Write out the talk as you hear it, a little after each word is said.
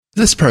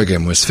This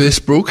program was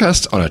first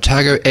broadcast on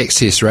Otago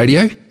Access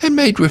Radio and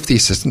made with the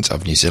assistance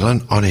of New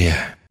Zealand On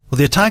Air. Well,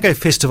 the Otago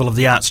Festival of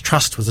the Arts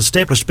Trust was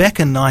established back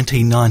in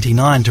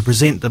 1999 to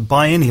present the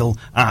biennial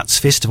arts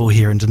festival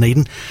here in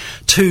Dunedin.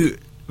 Two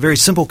very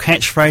simple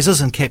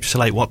catchphrases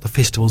encapsulate what the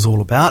festival's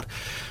all about: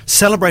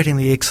 celebrating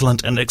the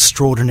excellent and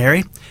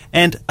extraordinary,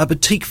 and a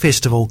boutique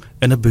festival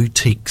in a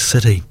boutique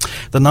city.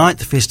 The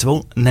 9th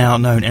festival, now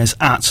known as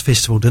Arts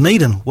Festival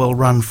Dunedin, will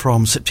run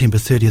from September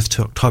 30th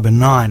to October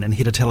 9. And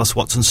here to tell us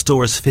what's in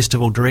store is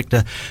Festival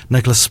Director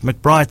Nicholas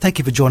McBride. Thank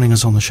you for joining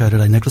us on the show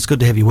today, Nicholas. Good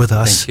to have you with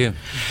us. Thank you.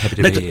 Happy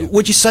to be here.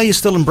 Would you say you're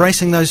still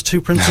embracing those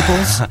two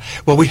principles?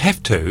 Well, we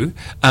have to.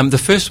 The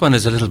first one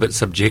is a little bit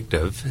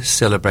subjective,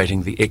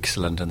 celebrating the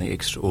excellent and the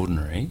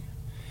extraordinary.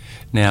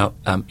 Now,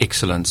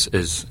 excellence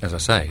is, as I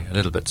say, a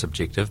little bit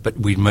subjective, but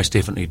we most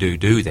definitely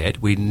do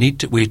that.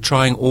 We're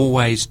trying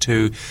always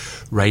to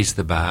raise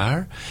the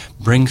bar,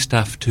 bring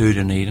stuff to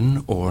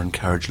Dunedin, or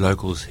encourage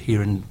locals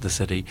here in the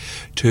city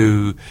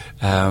to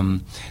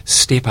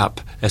step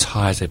up as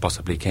high as they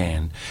possibly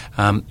can.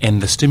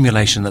 And the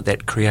stimulation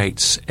that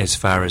creates as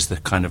far as the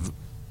kind of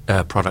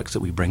products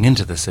that we bring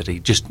into the city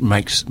just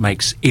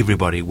makes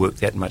everybody work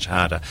that much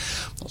harder.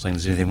 I'm not saying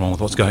there's anything wrong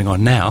with what's going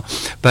on now,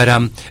 but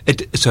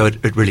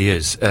it really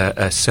is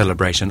a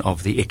celebration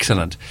of the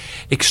excellent.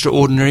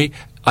 Extraordinary,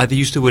 I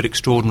use the word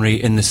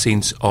extraordinary in the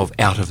sense of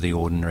out of the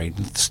ordinary.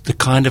 It's the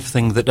kind of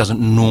thing that doesn't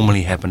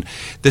normally happen.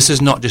 This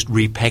is not just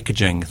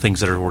repackaging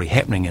things that are already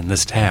happening in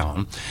this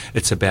town.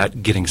 It's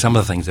about getting some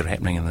of the things that are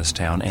happening in this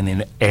town and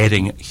then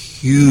adding a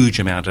huge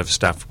amount of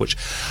stuff which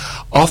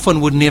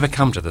often would never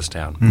come to this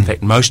town. In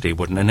fact, mostly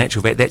wouldn't. In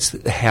actual fact, that's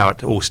how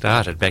it all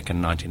started back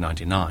in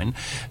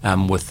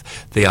 1999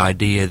 with the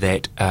idea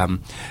that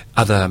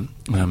other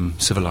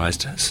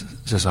civilised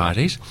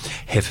societies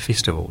have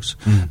festivals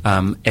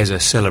as a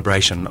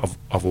celebration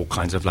of all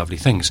kinds of lovely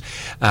things.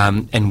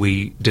 And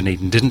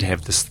Dunedin didn't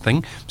have this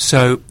thing.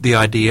 So the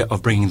idea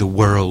of bringing the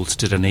world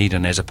to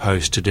Dunedin as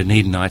opposed to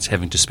Dunedinites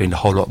having to spend a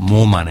whole lot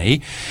more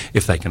money,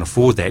 if they can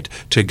afford that,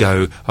 to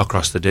go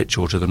across the ditch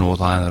or to the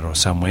North Island or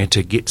somewhere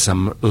to get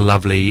some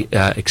lovely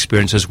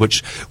experiences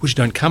which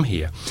don't come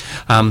here.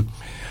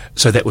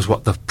 So that was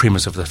what the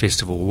premise of the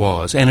festival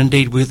was. And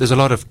indeed, there's a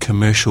lot of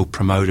commercial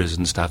promoters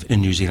and stuff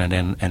in New Zealand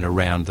and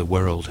around the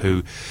world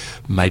who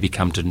maybe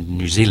come to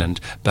New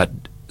Zealand but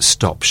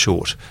stop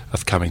short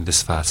of coming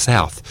this far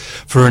south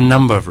for a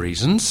number of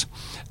reasons.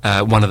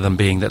 One of them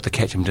being that the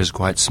catchment is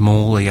quite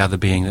small, the other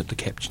being that the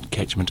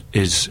catchment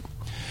is,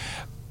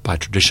 by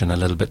tradition, a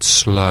little bit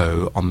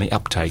slow on the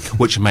uptake,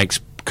 which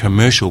makes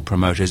commercial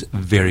promoters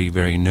very,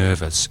 very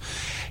nervous.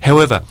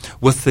 However,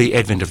 with the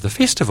advent of the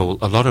festival,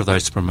 a lot of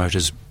those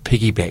promoters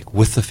piggyback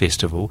with the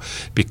festival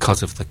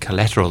because of the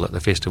collateral that the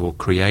festival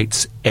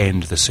creates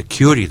and the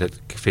security that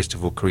the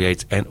festival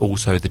creates, and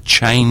also the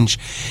change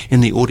in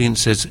the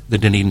audiences, the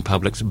Dunedin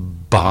public's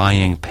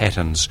buying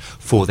patterns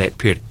for that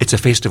period. It's a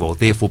festival,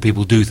 therefore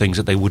people do things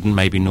that they wouldn't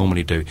maybe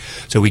normally do.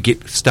 So we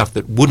get stuff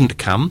that wouldn't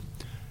come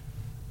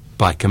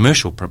by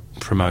commercial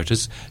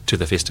promoters to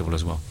the festival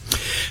as well.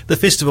 The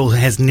festival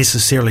has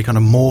necessarily kind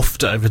of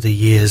morphed over the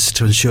years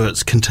to ensure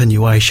its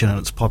continuation and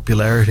its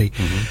popularity.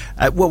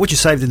 Mm-hmm. What would you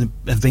say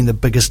have been the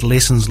biggest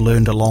lessons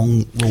learned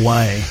along the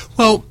way?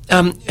 Well,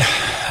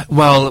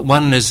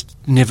 one is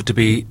never to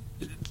be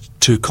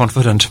too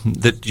confident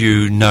that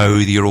you know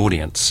your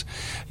audience.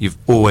 You've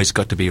always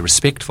got to be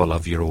respectful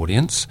of your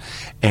audience,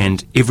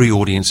 and every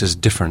audience is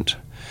different.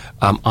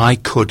 I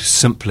could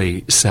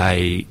simply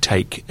say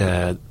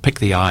pick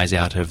the eyes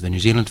out of the New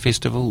Zealand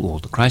Festival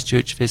or the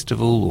Christchurch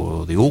Festival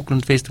or the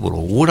Auckland Festival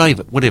or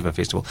whatever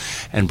festival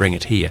and bring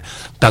it here.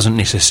 Doesn't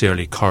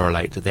necessarily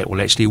correlate that will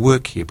actually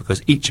work here,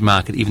 because each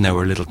market, even though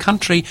we're a little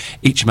country,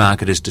 each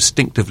market is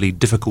distinctively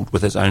difficult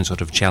with its own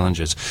sort of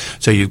challenges.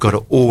 So you've got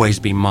to always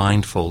be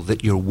mindful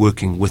that you're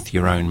working with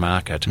your own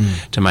market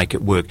to make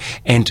it work.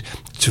 And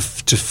to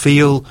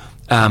feel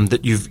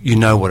that you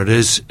know what it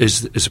is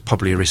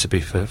probably a recipe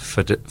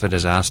for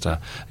disaster.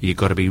 You've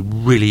got to be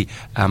really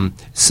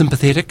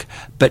sympathetic,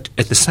 but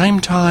at the same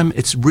time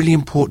it's really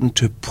important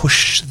to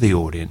push the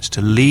audience,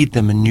 to lead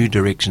them in new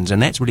directions,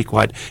 and that's really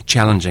quite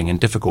challenging and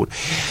difficult.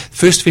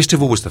 First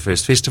festival was the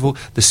first festival.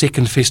 The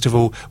second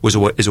festival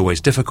is always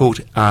difficult,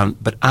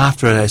 but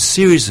after a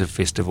series of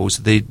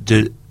festivals,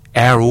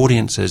 our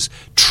audiences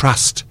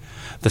trust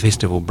the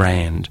festival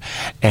brand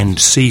and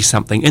see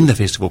something in the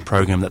festival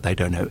program that they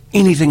don't know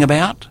anything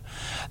about,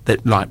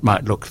 that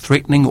might look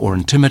threatening or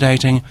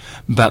intimidating,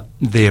 but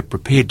they're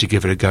prepared to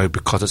give it a go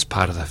because it's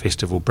part of the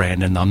festival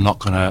brand, and I'm not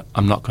going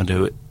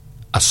to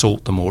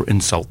assault them or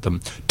insult them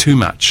too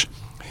much.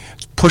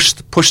 Push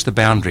the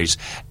boundaries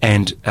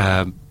and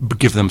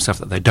give them stuff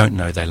that they don't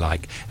know they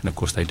like, and of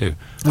course they do.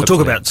 We'll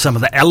talk about some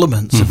of the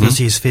elements of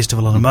this year's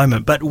festival in a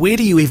moment, but where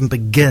do you even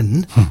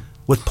begin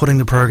with putting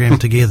the program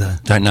together?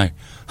 Don't know.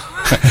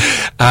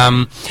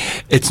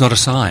 It's not a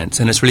science,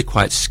 and it's really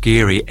quite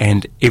scary.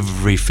 And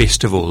every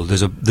festival,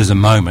 there's a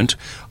moment.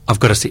 I've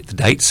got to set the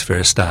dates for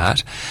a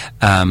start,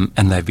 and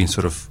they've been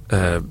sort of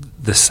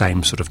the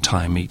same sort of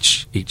time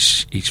each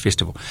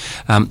festival.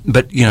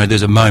 But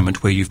there's a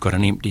moment where you've got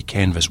an empty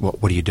canvas.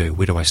 What do you do?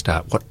 Where do I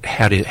start?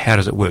 How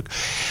does it work?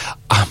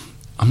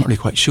 I'm not really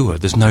quite sure.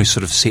 There's no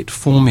sort of set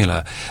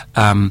formula.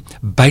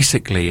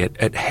 Basically,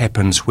 it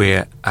happens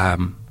where,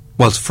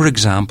 for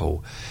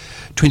example,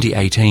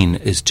 2018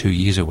 is 2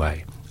 years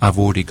away. I've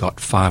already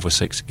got 5 or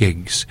 6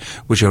 gigs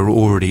which are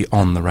already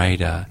on the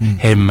radar,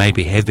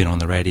 maybe have been on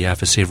the radar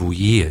for several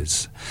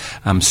years.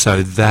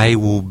 So they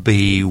will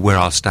be where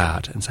I'll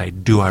start and say,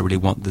 do I really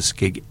want this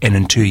gig? And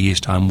in 2 years'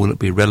 time, will it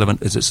be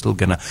relevant? Is it still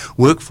going to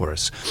work for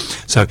us?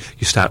 So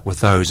you start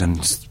with those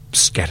and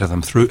scatter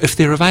them through if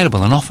they're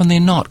available, and often they're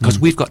not, because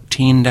we've got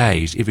 10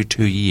 days every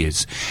 2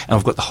 years and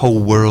we've got the whole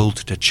world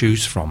to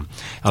choose from.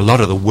 A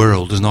lot of the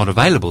world is not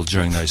available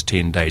during those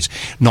 10 days,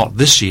 not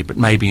this year, but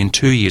maybe in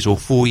 2 years or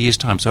 4 years'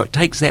 time. So it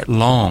takes that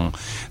long.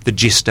 The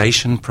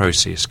gestation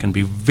process can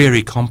be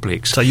very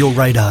complex. So your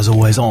radar's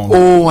always on.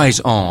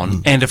 Always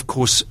on. And of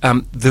course,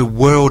 the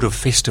world of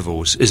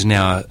festivals is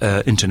now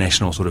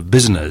international sort of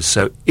business,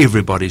 so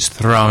everybody's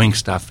throwing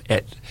stuff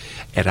at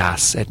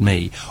us, at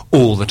me,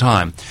 all the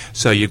time.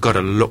 So you've got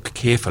to look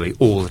carefully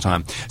all the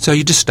time. So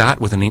you just start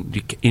with an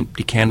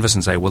empty canvas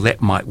and say, well,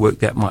 that might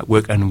work,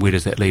 and where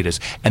does that lead us?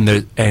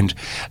 And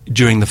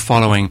during the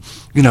following,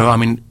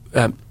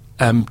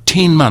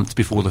 10 months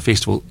before the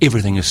festival,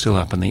 everything is still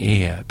up in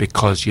the air,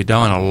 because you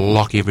don't want to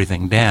lock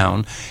everything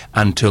down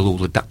until all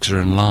the ducks are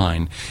in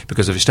line.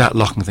 Because if you start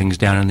locking things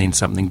down and then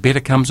something better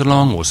comes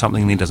along, or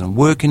something then doesn't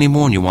work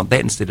anymore and you want that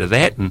instead of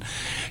that, and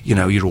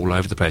you're all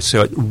over the place.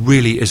 So it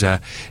really is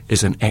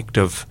an act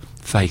of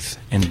faith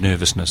and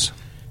nervousness.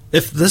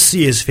 If this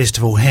year's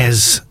festival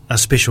has a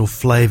special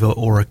flavour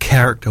or a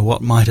character,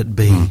 what might it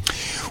be?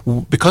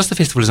 Well, because the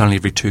festival is only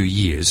every 2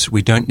 years,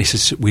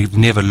 we've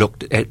never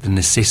looked at the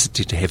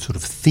necessity to have sort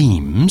of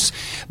themes.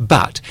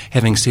 But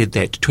having said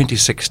that,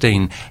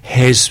 2016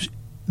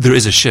 there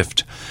is a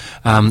shift,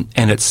 and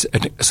it's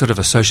sort of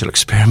a social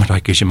experiment,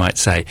 I guess you might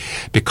say,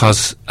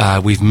 because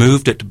we've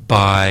moved it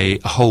by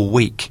a whole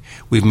week.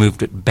 We've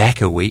moved it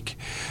back a week,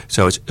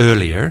 so it's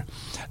earlier.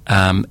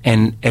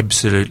 And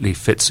absolutely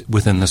fits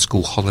within the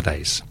school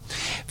holidays.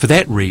 For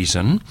that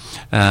reason,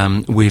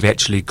 we've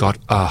actually got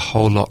a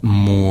whole lot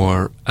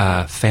more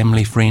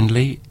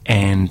family-friendly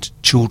and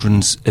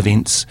children's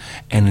events,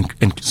 and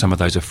some of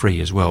those are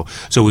free as well.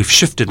 So we've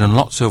shifted in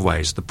lots of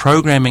ways. The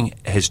programming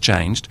has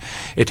changed.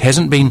 It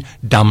hasn't been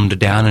dumbed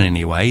down in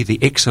any way. The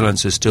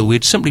excellence is still.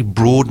 We're simply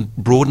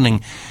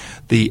broadening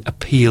the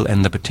appeal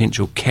and the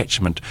potential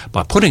catchment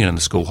by putting it in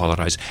the school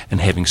holidays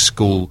and having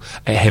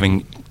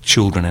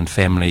children and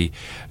family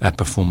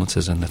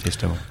performances in the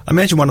festival. I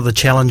imagine one of the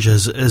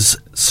challenges is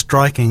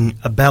striking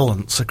a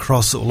balance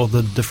across all of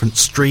the different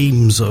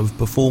streams of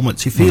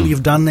performance. You feel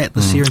you've done that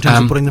this year in terms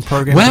of putting the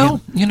program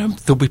together?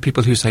 There'll be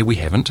people who say we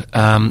haven't.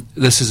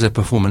 This is a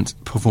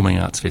performing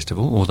arts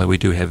festival, although we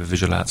do have a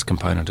visual arts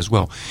component as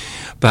well.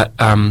 But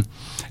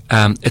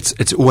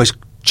it's always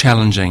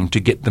challenging to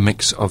get the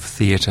mix of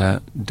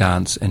theatre,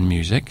 dance and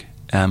music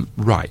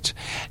right.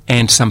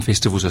 And some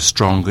festivals are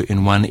stronger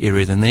in one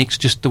area than the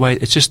next.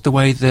 It's just the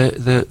way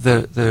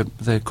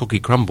the cookie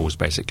crumbles,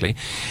 basically.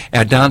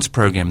 Our dance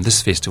program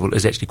this festival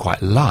is actually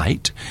quite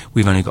light.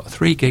 We've only got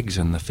 3 gigs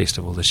in the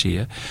festival this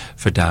year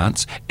for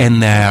dance,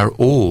 and they are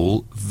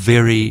all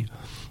very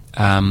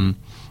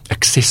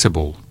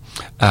accessible.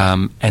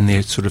 And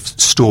they're sort of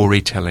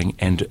storytelling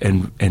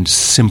and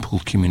simple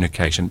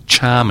communication,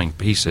 charming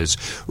pieces,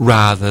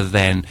 rather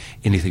than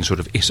anything sort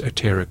of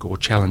esoteric or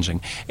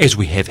challenging, as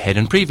we have had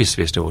in previous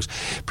festivals.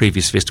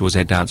 Previous festivals,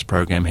 our dance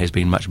program has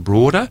been much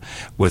broader,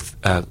 with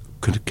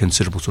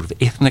considerable sort of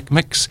ethnic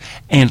mix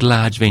and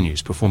large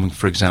venues, performing,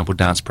 for example,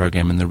 dance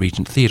program in the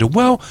Regent Theatre.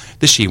 Well,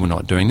 this year we're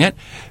not doing that,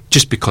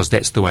 just because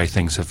that's the way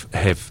things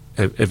have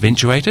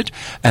eventuated,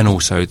 and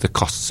also the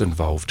costs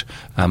involved.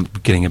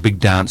 Getting a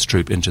big dance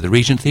troupe into the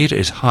Regent Theatre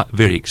is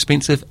very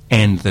expensive,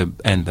 and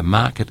the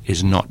market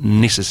is not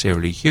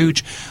necessarily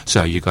huge,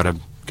 so you've got to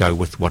go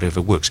with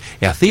whatever works.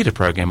 Our theatre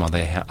program, on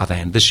the other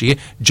hand, this year,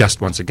 just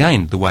once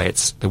again, the way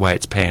it's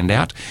panned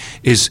out,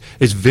 is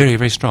very,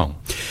 very strong.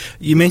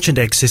 You mentioned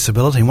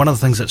accessibility, and one of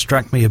the things that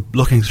struck me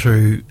looking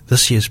through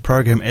this year's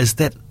program is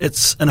that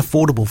it's an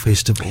affordable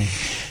festival.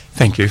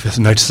 Thank you for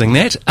noticing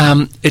that.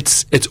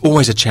 It's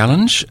always a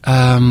challenge.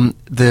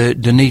 The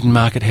Dunedin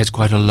market has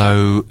quite a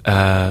low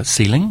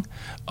ceiling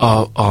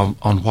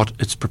on what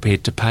it's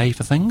prepared to pay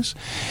for things.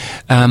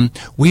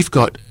 We've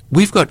got,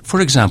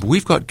 for example,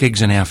 we've got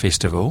gigs in our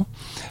festival.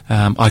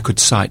 I could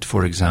cite,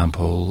 for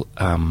example,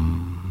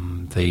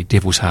 the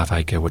Devil's Half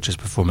Acre, which is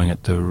performing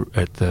at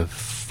the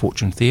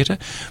Fortune Theatre,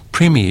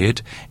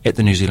 premiered at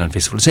the New Zealand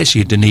Festival. It's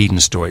actually a Dunedin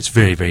story. It's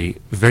very, very,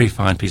 very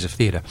fine piece of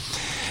theatre.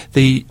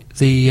 The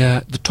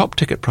top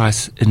ticket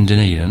price in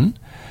Dunedin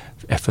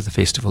for the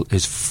festival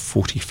is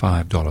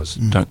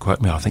 $45. Don't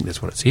quote me, I think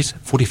that's what it says,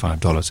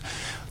 $45.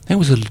 That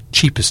was the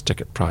cheapest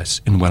ticket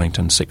price in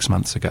Wellington 6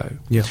 months ago.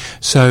 Yeah.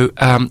 So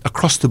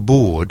across the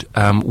board,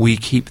 we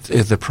keep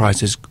the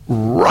prices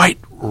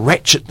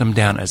ratchet them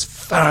down as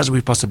far as we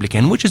possibly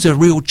can, which is a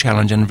real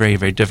challenge and very,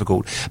 very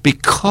difficult,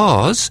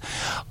 because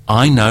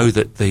I know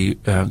that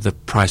the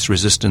price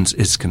resistance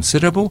is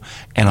considerable,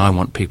 and I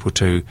want people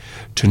to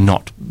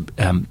not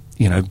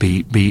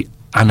be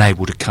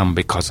unable to come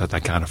because they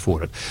can't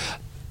afford it.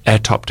 Our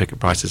top ticket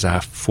prices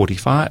are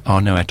 45. Oh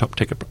no, our top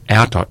ticket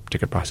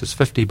price is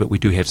 50. But we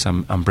do have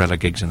some umbrella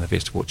gigs in the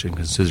festival, which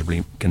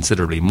are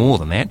considerably more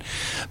than that.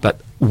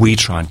 But we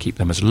try and keep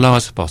them as low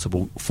as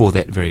possible for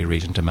that very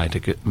reason, to make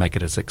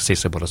it as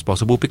accessible as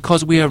possible.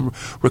 Because we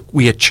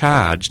are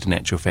charged, in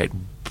actual fact,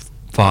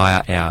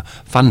 via our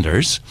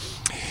funders,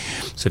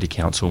 City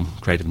Council,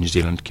 Creative New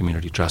Zealand,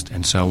 Community Trust,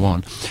 and so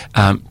on,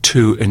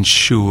 to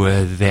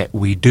ensure that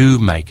we do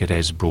make it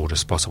as broad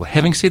as possible.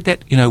 Having said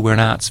that, we're an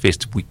arts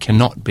fest. We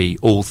cannot be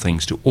all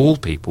things to all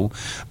people,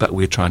 but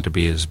we're trying to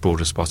be as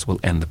broad as possible,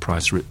 and the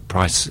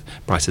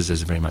prices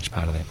is very much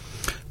part of that.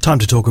 Time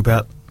to talk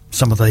about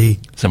some of the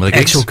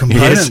actual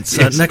components.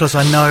 Yes. Nicholas,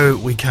 I know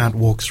we can't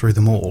walk through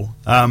them all,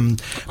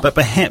 but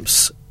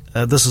perhaps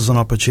this is an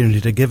opportunity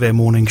to give our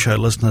morning show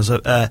listeners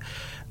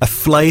a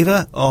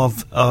flavour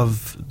of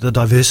the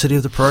diversity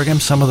of the program,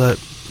 a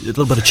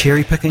little bit of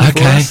cherry picking for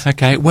us.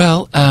 Okay.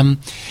 Well,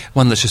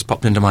 one that's just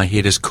popped into my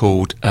head is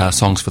called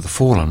Songs for the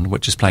Fallen,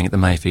 which is playing at the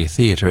Mayfair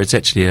Theatre. It's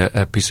actually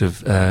a piece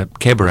of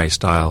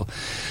cabaret-style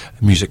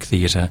music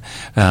theatre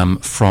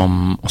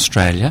from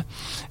Australia.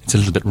 It's a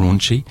little bit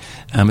raunchy.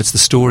 It's the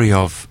story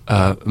of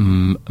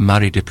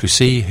Marie de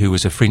Plessis, who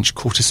was a French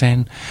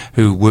courtesan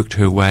who worked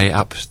her way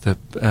up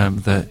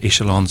the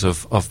echelons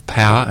of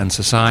power and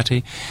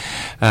society.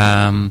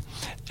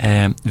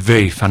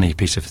 Very funny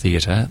piece of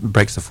theatre.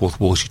 Breaks the fourth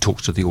wall. She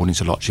talks to the audience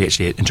a lot. She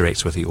actually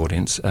interacts with the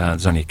audience.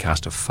 There's only a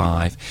cast of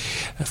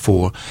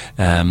four,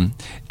 and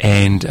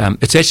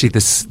it's actually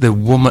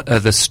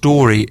the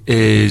story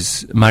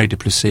is Marie de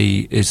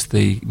Plessis is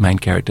the main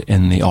character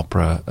in the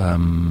opera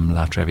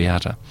La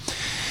Traviata.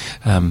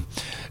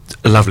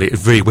 A lovely,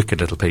 very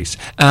wicked little piece.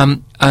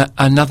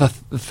 Another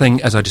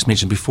thing, as I just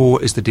mentioned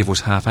before, is The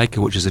Devil's Half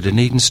Acre, which is a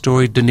Dunedin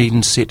story.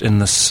 Dunedin set in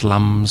the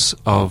slums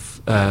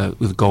with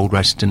the gold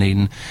rush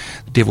Dunedin.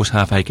 The Devil's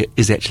Half Acre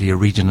is actually a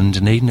region in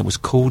Dunedin. It was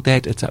called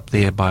that. It's up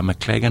there by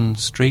McLagan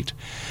Street.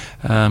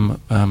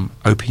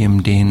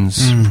 Opium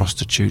dens,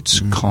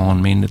 prostitutes,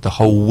 con men. The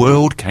whole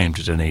world came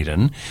to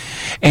Dunedin,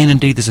 and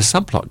indeed there's a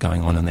subplot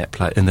going on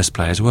in this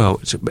play as well.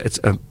 It's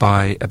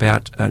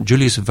about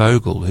Julius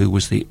Vogel, who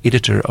was the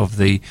editor of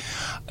the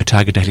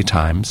Otago Daily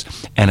Times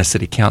and a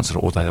city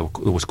councillor, although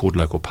it was called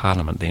local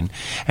parliament then,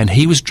 and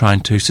he was trying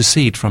to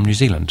secede from New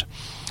Zealand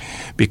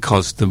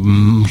because the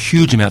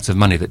huge amounts of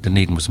money that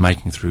Dunedin was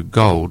making through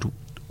gold,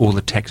 all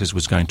the taxes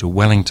was going to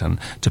Wellington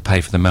to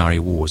pay for the Maori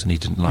Wars, and he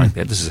didn't like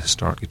that. This is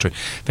historically true.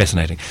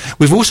 Fascinating.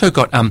 We've also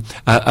got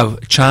a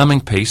charming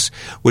piece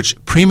which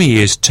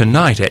premieres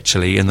tonight,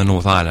 actually, in the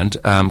North Island,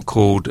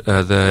 called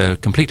The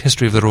Complete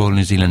History of the Royal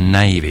New Zealand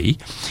Navy,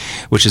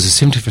 which is a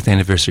 75th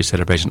anniversary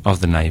celebration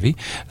of the Navy,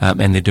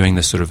 and they're doing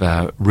this sort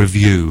of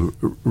review,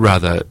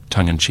 rather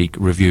tongue-in-cheek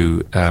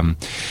review,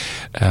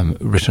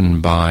 written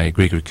by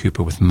Gregory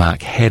Cooper with Mark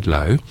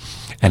Hadlow,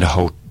 and a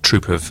whole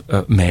troupe of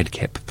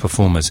madcap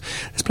performers.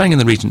 It's playing in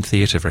the Regent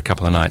Theatre for a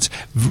couple of nights.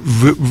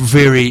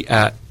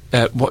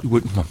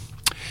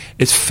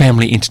 It's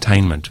family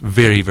entertainment.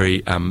 Very,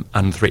 very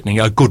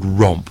unthreatening. A good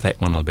romp,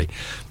 that one will be.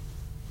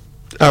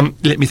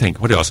 Let me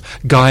think. What else?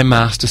 Guy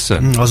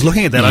Masterson. I was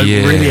looking at that. I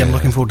really am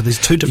looking forward to these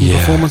two different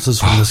performances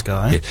from this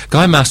guy. Yeah.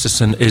 Guy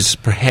Masterson is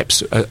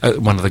perhaps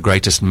one of the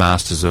greatest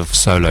masters of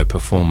solo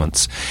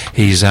performance.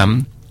 He's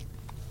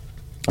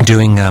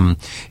doing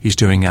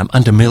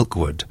Under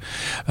Milkwood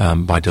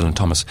by Dylan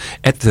Thomas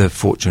at the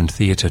Fortune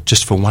Theatre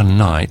just for one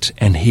night,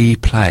 and he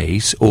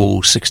plays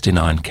all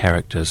 69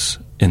 characters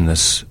in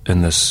this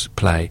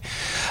play.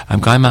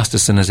 Guy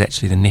Masterson is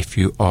actually the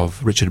nephew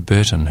of Richard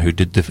Burton, who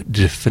did the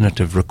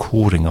definitive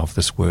recording of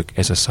this work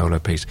as a solo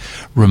piece.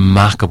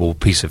 Remarkable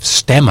piece of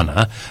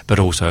stamina, but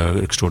also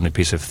an extraordinary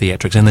piece of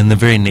theatrics. And then the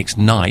very next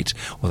night,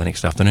 or the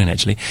next afternoon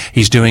actually,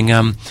 he's doing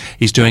a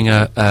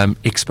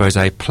expose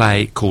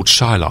play called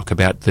Shylock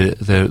about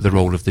the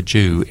role of the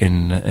Jew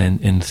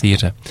in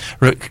theatre.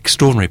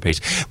 Extraordinary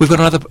piece. We've got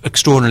another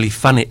extraordinarily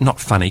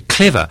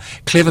clever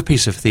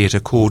piece of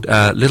theatre called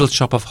Little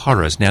Shop of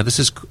Horrors. Now, this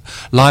is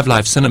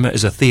Live Cinema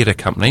is a theatre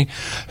company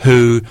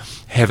who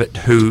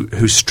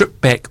strip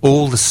back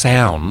all the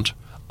sound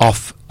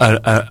off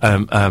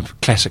a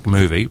classic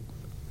movie,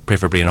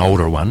 preferably an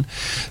older one.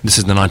 This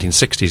is the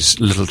 1960s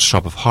Little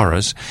Shop of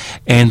Horrors,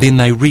 and then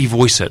they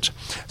revoice it.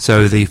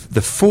 So the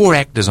four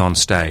actors on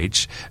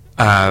stage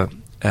lip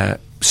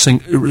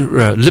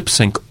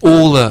sync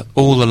all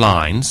the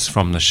lines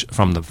from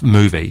the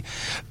movie.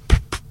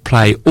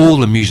 play all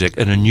the music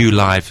in a new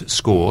live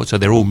score, so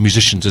they're all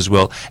musicians as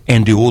well,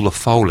 and do all the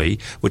Foley,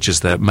 which is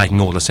the making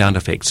all the sound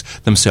effects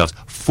themselves.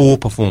 4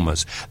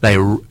 performers.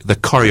 The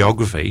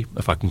choreography,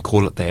 if I can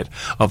call it that,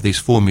 of these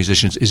 4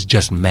 musicians is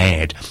just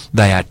mad.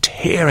 They are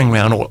tearing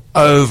around all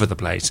over the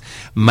place,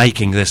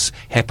 making this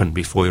happen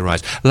before your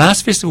eyes.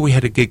 Last festival we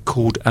had a gig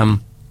called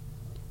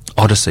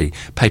Odyssey,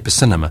 Paper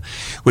Cinema,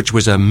 which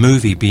was a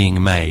movie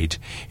being made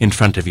in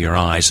front of your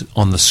eyes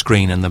on the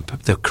screen, and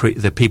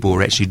the people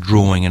were actually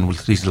drawing and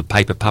with these little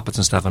paper puppets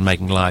and stuff and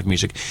making live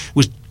music. It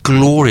was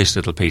glorious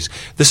little piece.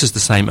 This is the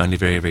same, only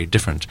very, very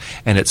different,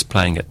 and it's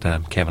playing at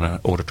Kavanagh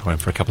Auditorium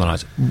for a couple of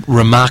nights.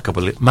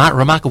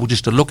 Remarkable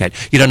just to look at.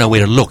 You don't know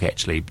where to look,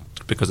 actually,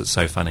 because it's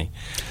so funny.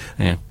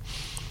 Yeah.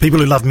 People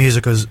who love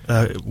music are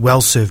well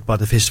served by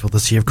the festival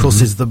this year. Of course,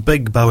 there's the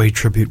big Bowie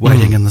tribute,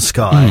 Waiting in the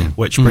Sky,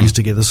 which brings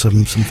together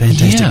some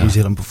fantastic New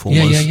Zealand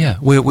performers. Yeah.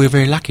 We're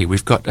very lucky.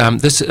 We've got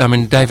this. I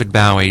mean, David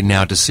Bowie,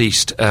 now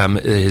deceased,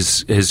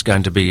 is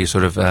going to be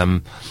sort of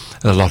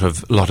a lot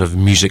of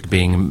music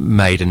being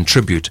made in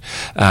tribute.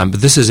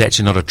 But this is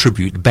actually not a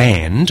tribute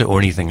band or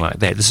anything like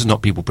that. This is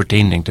not people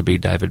pretending to be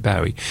David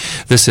Bowie.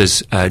 This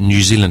is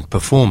New Zealand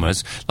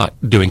performers, like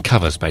doing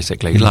covers,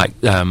 basically, like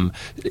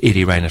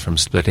Eddie Rayner from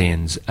Split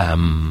Enz.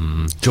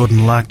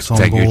 Jordan Luck's on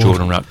thank board. you,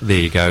 Jordan Luck. There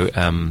you go,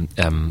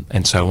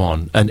 and so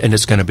on. And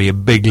it's going to be a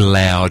big,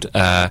 loud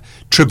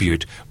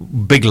tribute,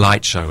 big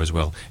light show as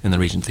well in the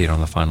Regent Theatre on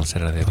the final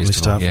Saturday of the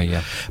festival. Stuff.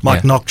 Yeah.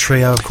 Mike Knock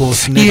Trio, of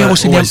course.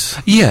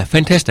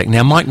 Fantastic.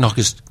 Now, Mike Knock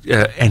is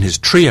and his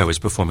trio is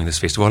performing this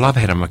festival. I've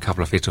had him a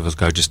couple of festivals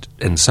ago just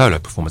in solo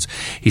performance.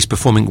 He's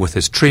performing with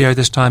his trio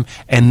this time,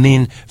 and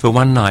then for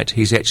one night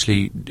he's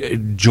actually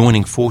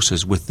joining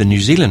forces with the New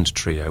Zealand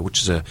trio,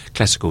 which is a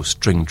classical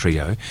string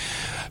trio,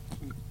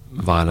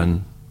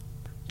 violin,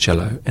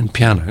 cello and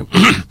piano,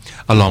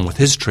 along with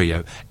his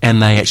trio,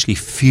 and they actually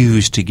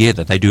fuse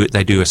together. They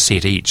do a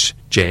set each,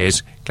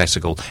 jazz,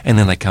 classical, and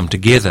then they come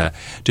together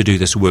to do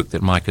this work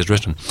that Mike has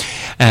written.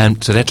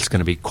 And so that's going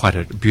to be quite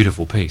a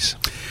beautiful piece.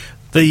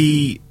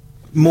 The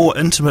more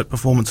intimate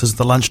performances,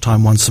 the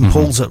lunchtime one, St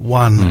Paul's at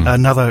 1,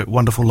 another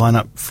wonderful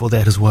lineup for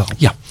that as well.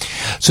 Yeah,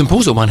 St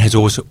Paul's at 1 has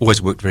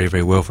always worked very,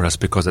 very well for us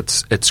because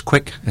it's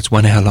quick, it's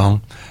 1 hour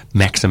long,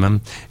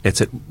 maximum,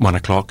 it's at 1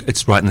 o'clock,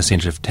 it's right in the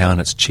centre of town,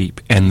 it's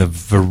cheap, and the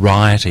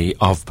variety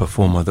of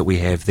performer that we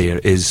have there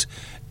is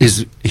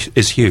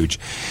huge.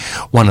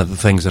 One of the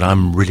things that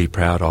I'm really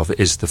proud of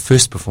is the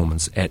first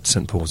performance at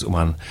St Paul's at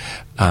 1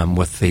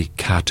 with the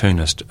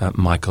cartoonist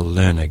Michael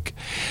Lernig,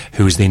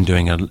 who is then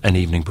doing an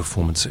evening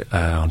performance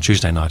on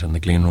Tuesday night in the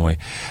Glenroy.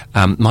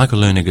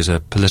 Michael Lernig is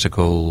a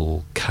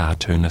political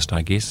cartoonist,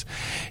 I guess.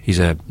 He's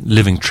a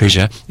living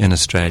treasure in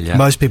Australia.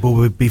 Most people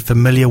would be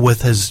familiar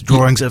with his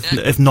drawings,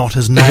 if not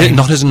his name.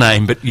 Not his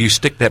name, but you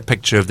stick that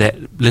picture of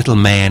that little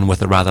man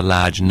with a rather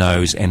large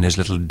nose and his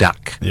little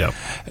duck. Yep.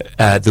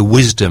 The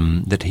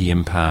wisdom that he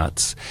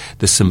imparts,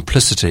 the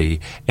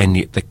simplicity, and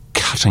yet the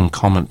cutting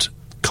comment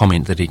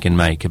that he can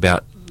make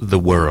about the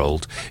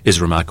world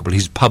is remarkable.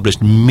 He's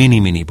published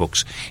many, many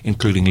books,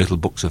 including little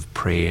books of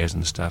prayers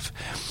and stuff.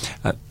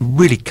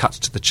 Really cuts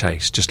to the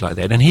chase, just like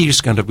that. And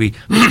he's going to be,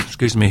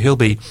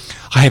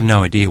 I have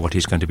no idea what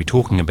he's going to be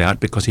talking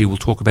about, because he will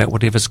talk about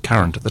whatever's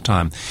current at the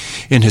time.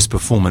 In his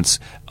performance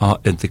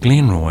at the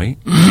Glenroy,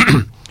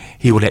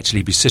 he will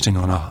actually be sitting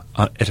on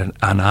at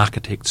an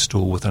architect's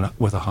stall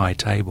with a high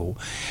table,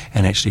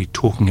 and actually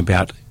talking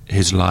about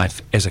his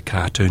life as a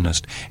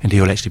cartoonist, and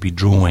he'll actually be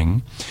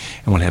drawing,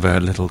 and we'll have a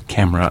little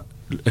camera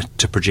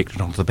to project it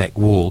onto the back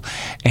wall,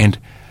 and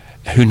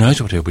who knows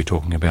what he'll be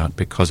talking about,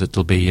 because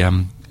it'll be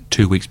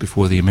 2 weeks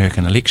before the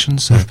American election,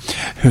 so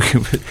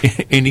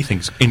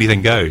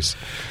anything goes.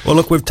 Well,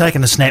 look, we've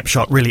taken a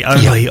snapshot really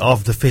only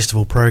of the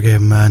festival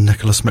program.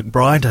 Nicholas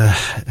McBride,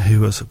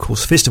 who is, of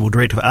course, Festival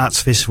Director of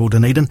Arts Festival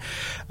Dunedin.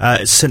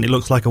 It certainly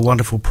looks like a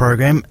wonderful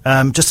program.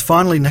 Just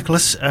finally,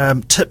 Nicholas,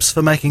 tips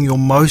for making your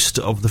most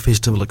of the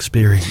festival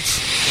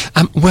experience?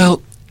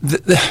 Well,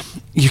 the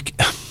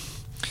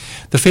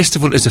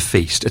festival is a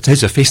feast. It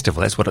is a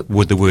festival. That's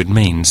what the word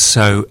means.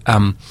 So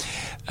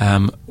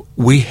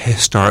we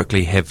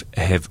historically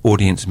have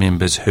audience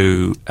members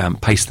who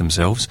pace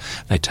themselves.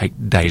 They take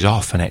days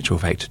off, in actual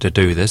fact, to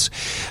do this.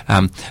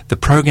 The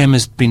program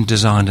has been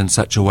designed in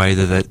such a way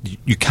that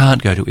you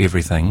can't go to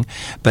everything,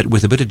 but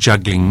with a bit of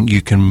juggling,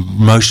 you can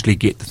mostly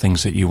get the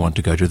things that you want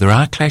to go to. There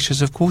are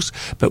clashes, of course,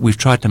 but we've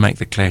tried to make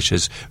the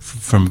clashes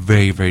from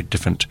very, very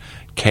different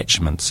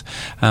catchments.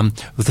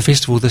 The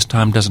festival this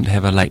time doesn't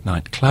have a late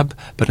night club,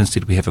 but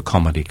instead we have a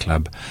comedy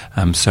club.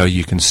 So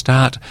you can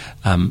start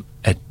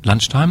at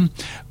lunchtime.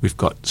 We've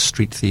got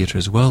street theatre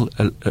as well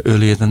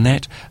earlier than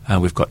that.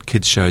 We've got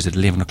kids shows at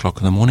 11 o'clock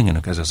in the morning,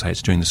 and as I say,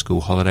 it's during the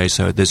school holidays,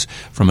 so there's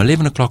from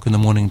 11 o'clock in the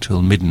morning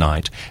till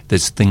midnight,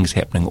 there's things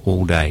happening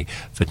all day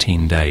for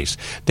 10 days.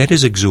 That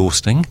is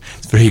exhausting.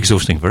 It's very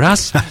exhausting for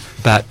us,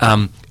 but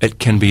it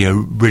can be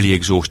really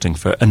exhausting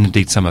and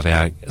indeed some of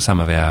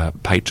our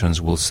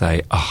patrons will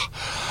say,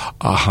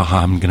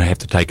 I'm going to have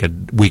to take a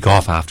week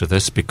off after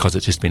this because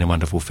it's just been a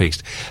wonderful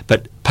feast.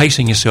 But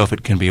pacing yourself,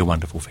 it can be a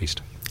wonderful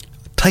feast.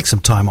 take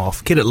some time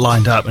off, get it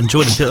lined up,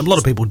 enjoy it. A lot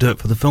of people do it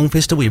for the film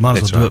festival. You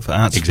might as well do it for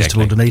Arts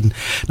Festival Dunedin.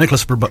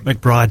 Nicholas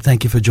McBride,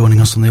 thank you for joining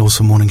us on the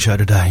Awesome Morning Show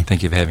today.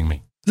 Thank you for having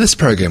me. This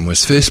program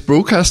was first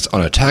broadcast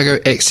on Otago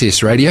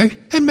Access Radio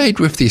and made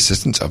with the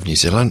assistance of New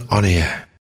Zealand On Air.